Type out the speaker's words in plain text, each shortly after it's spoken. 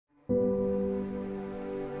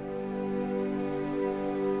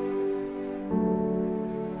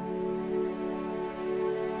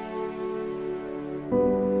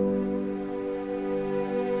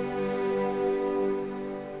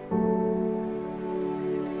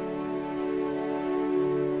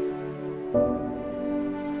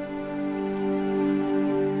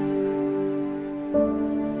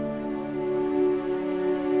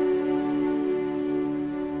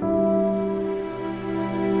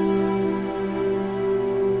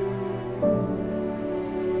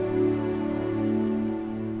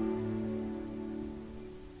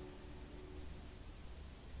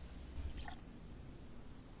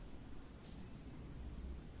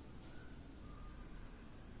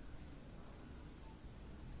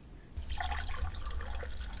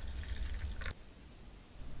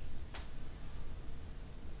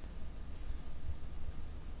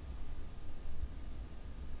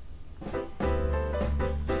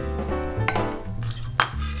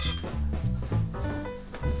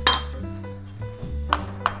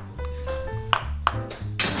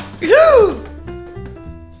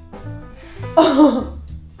Oh.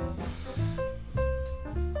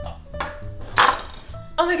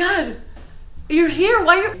 Oh my God. You're here.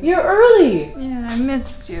 Why you're early? Yeah, I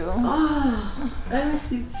missed you. Oh, I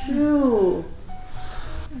missed you too.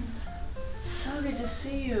 So good to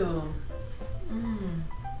see you.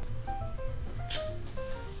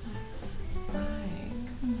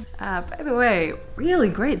 By the way, really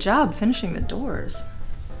great job finishing the doors.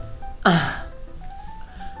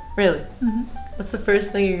 Really? Mm-hmm. What's the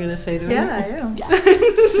first thing you're gonna say to me? Yeah, I am.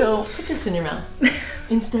 So put this in your mouth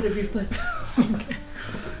instead of your butt. Okay.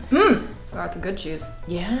 Got the good cheese.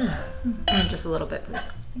 Yeah. Just a little bit, please.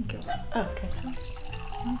 Thank you. Oh, okay.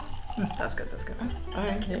 That's good, that's good. All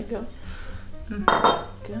right, there you go.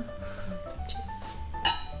 Go. Cheers.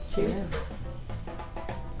 Cheers.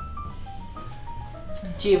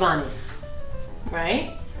 Giovanni's,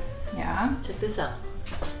 right? Yeah. Check this out.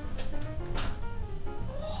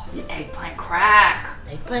 Oh, the eggplant crack.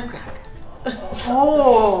 Eggplant crack.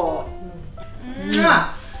 Oh.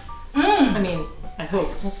 I mean, I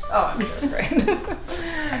hope. Oh, I'm sure it's great.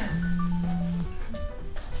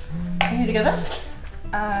 Are you together?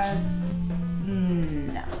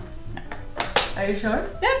 No. Are you sure?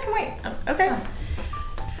 Yeah, I can wait. Oh, okay.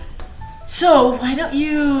 So why don't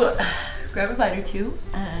you grab a bite or two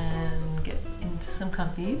and get into some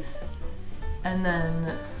comfies, and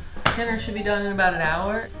then dinner should be done in about an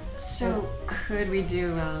hour. So could we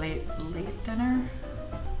do a late dinner?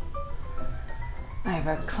 I have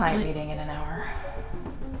a client meeting in an hour.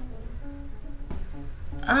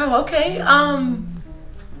 Oh, okay.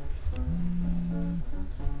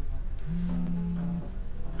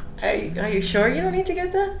 Are you sure you don't need to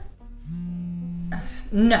get that?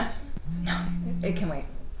 No, it can wait.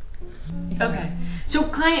 Okay. So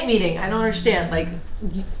client meeting, I don't understand. Like,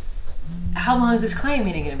 how long is this client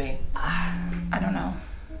meeting gonna be? I don't know.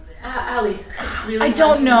 Allie, really? I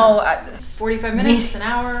don't know. 45 minutes, an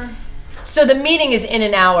hour. So the meeting is in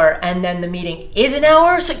an hour, and then the meeting is an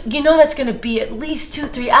hour? So you know that's gonna be at least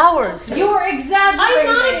 2-3 hours. You're exaggerating.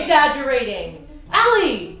 I'm not exaggerating.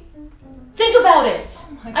 Allie, think about it.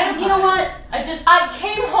 You know what? I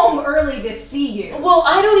came home early to see you. Well,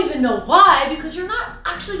 I don't even know why, because you're not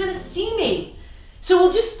actually gonna see me. So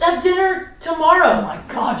we'll just have dinner tomorrow. Oh my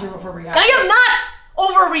God, you're overreacting. I am not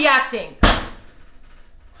overreacting.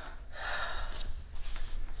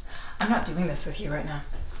 I'm not doing this with you right now.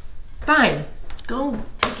 Fine. Go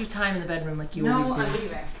take your time in the bedroom like you always do. No, I'm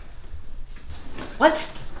leaving.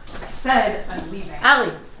 What? I said I'm leaving.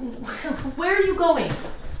 Allie, where are you going?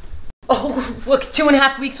 Oh, look,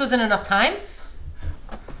 2.5 weeks wasn't enough time?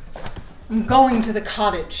 I'm going to the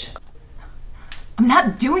cottage. I'm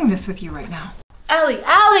not doing this with you right now. Allie!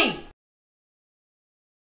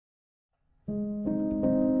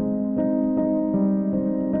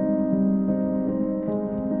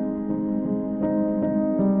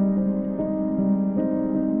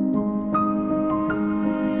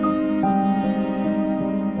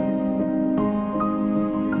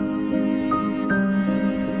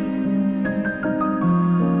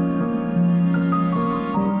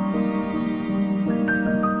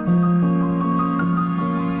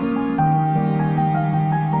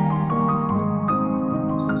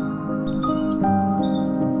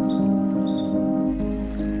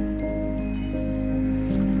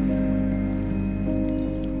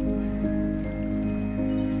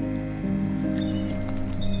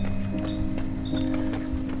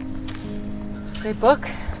 Great book.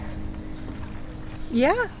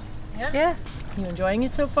 Yeah. Yeah. You enjoying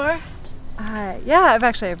it so far? Yeah, I've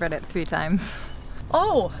read it 3 times.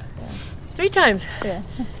 Oh, yeah. 3 times. Yeah.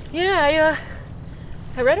 Yeah,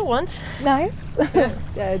 I read it once. Nice.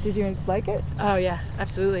 Did you like it? Oh yeah,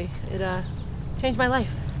 absolutely. It changed my life.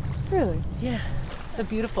 Really? Yeah. It's a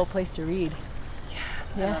beautiful place to read.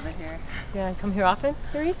 Yeah. I love it here. Yeah, come here often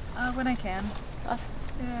to read? When I can. Awesome.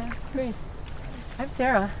 Yeah. Great. I'm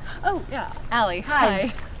Sara. Oh, yeah. Allie.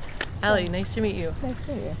 Hi. Allie, nice to meet you. Nice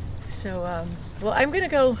to meet you. So, well, I'm gonna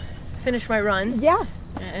go finish my run. Yeah.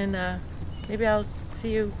 And maybe I'll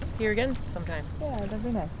see you here again sometime. Yeah, that'd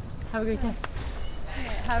be nice. Have a great day.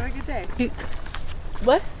 Have a good day.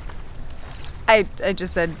 What? I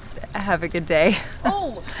just said, have a good day.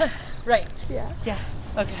 Oh, right. Yeah. Yeah,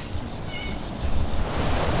 okay.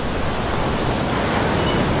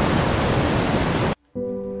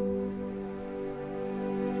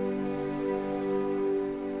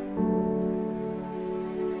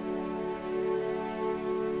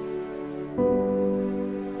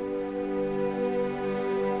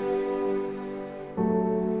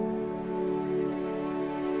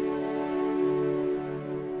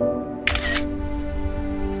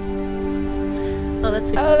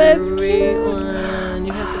 Oh, that's a great one.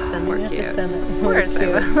 You have to send More You have cute. to send that. Of course I will.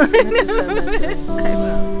 You have to send that to me. I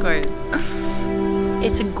will, of course.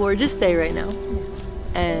 It's a gorgeous day right now,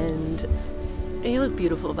 and you look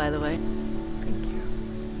beautiful, by the way. Thank you.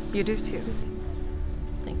 You do too.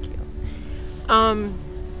 Thank you.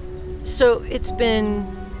 So it's been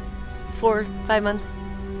 4-5 months,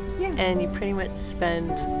 Yeah. and you pretty much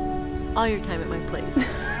spend all your time at my place,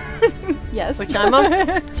 Yes. which I'm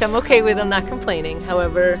okay with. I'm not complaining.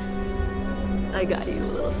 However, I got you a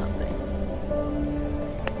little something.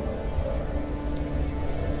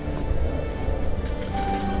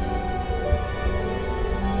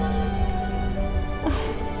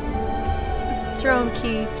 It's your own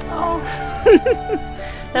key. Oh.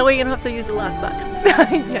 That way you don't have to use the lockbox.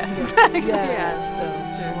 Yes. Actually, yeah. So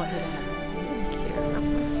That's true. I wanted to have Thank you. I'm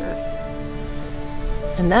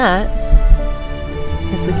obsessed. And that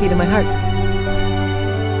is the key to my heart.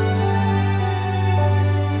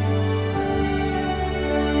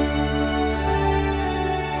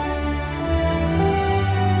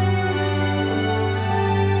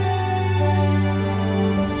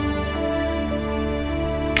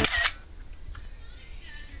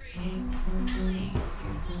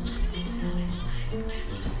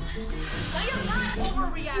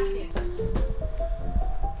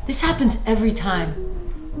 This happens every time.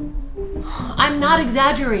 I'm not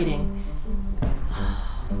exaggerating.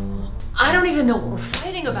 I don't even know what we're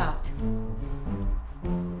fighting about.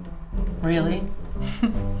 Really?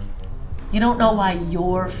 You don't know why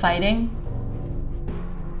you're fighting?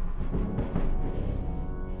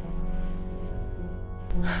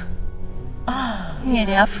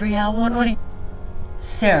 Yeah, free out one. What do you...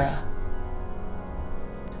 Sara.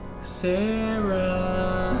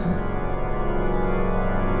 Sara.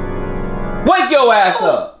 Wake your ass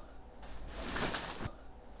up!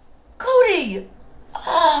 Cody!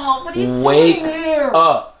 Oh, what are you Wake doing here?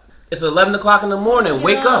 up. It's 11 o'clock in the morning.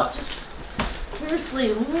 Wake up.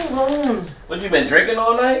 Seriously, leave me alone. What, you been drinking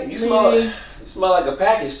all night? You smell like a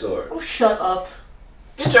package store. Oh, shut up.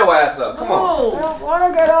 Get your ass up. Come on. I don't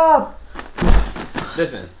want to get up.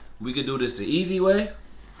 Listen, we could do this the easy way,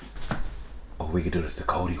 or we could do this the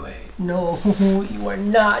Cody way. No, you are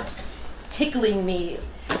not tickling me.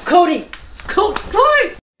 Cody!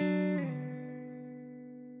 Cody!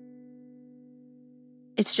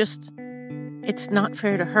 It's just, it's not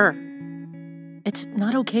fair to her. It's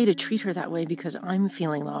not okay to treat her that way because I'm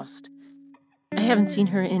feeling lost. I haven't seen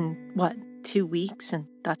her in, 2 weeks, and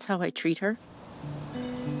that's how I treat her?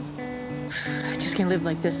 I just can't live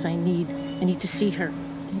like this. I need to see her.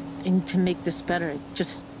 And to make this better, it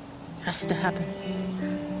just has to happen.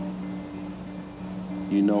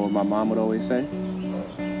 You know what my mom would always say?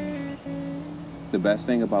 The best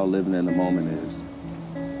thing about living in the moment is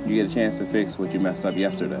you get a chance to fix what you messed up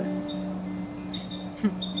yesterday.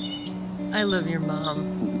 I love your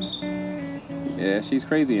mom. Yeah, she's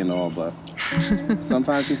crazy and all, but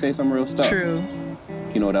sometimes she say some real stuff. True.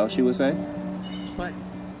 You know what else she would say? What?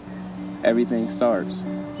 Everything starts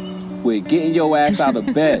with getting your ass out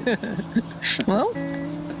of bed. Well,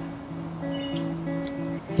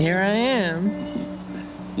 here I am.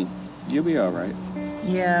 You'll be all right.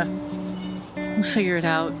 Yeah, we'll figure it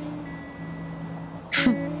out.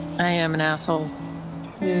 I am an asshole.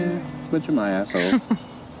 Yeah, but you're my asshole.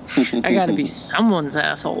 I gotta be someone's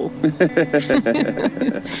asshole.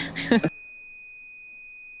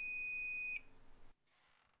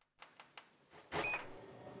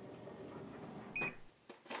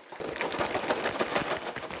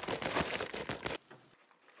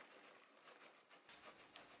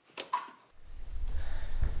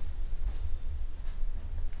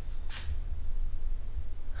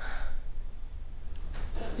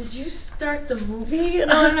 Did you start the movie?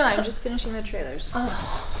 Oh no, I'm just finishing the trailers. Oh,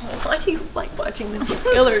 why do you like watching the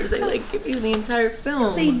trailers? They like give you the entire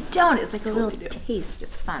film. They don't. It's like a Totally little do. taste.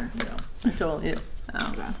 It's fun. No, I totally do.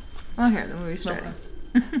 Oh, okay. Well, here, the movie's starting.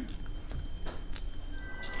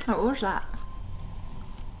 Oh, what was that?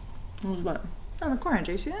 What was what? Oh, in the corner.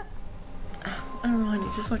 Do you see that? I don't know, honey.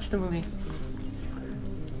 Just watch the movie.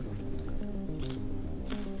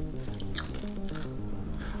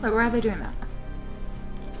 Wait, why are they doing that?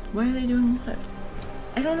 Why are they doing what?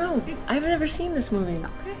 I don't know. I've never seen this movie.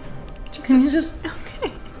 Okay. Can you just...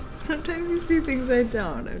 Okay. Sometimes you see things I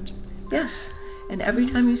don't. Yes. And every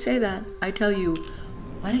time you say that, I tell you,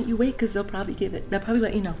 why don't you wait? Because they'll probably they'll probably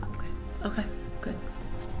let you know. Okay. Good.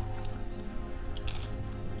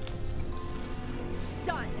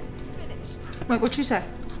 Done. Finished. Wait, what'd she say?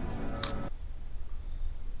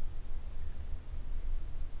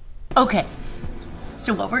 Okay.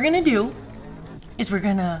 So what we're gonna do is we're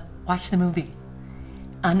gonna watch the movie.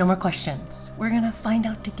 No more questions. We're gonna find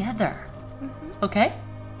out together. Okay?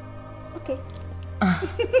 Okay.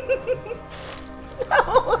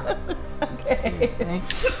 No. Okay.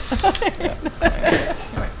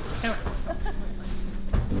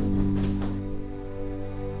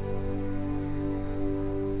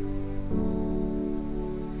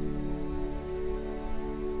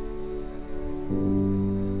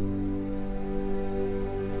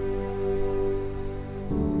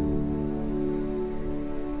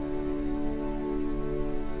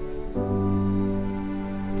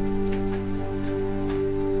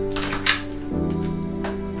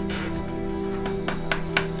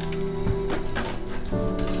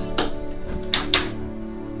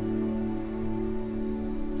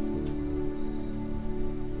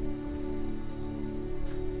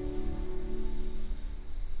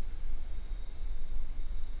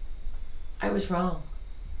 I was wrong.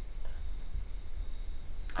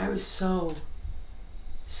 I was so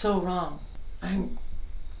wrong. I'm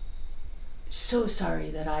so sorry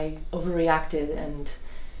that I overreacted and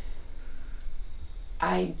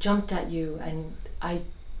I jumped at you and I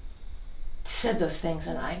said those things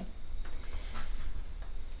and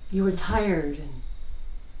you were tired and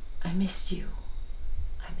I missed you.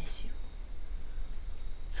 I miss you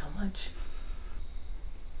so much.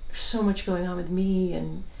 There's so much going on with me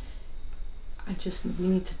and we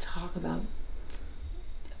need to talk about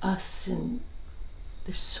us, and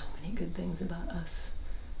there's so many good things about us.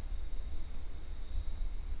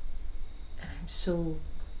 And I'm so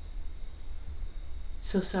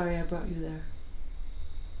sorry I brought you there.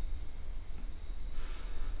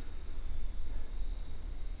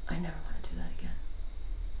 I never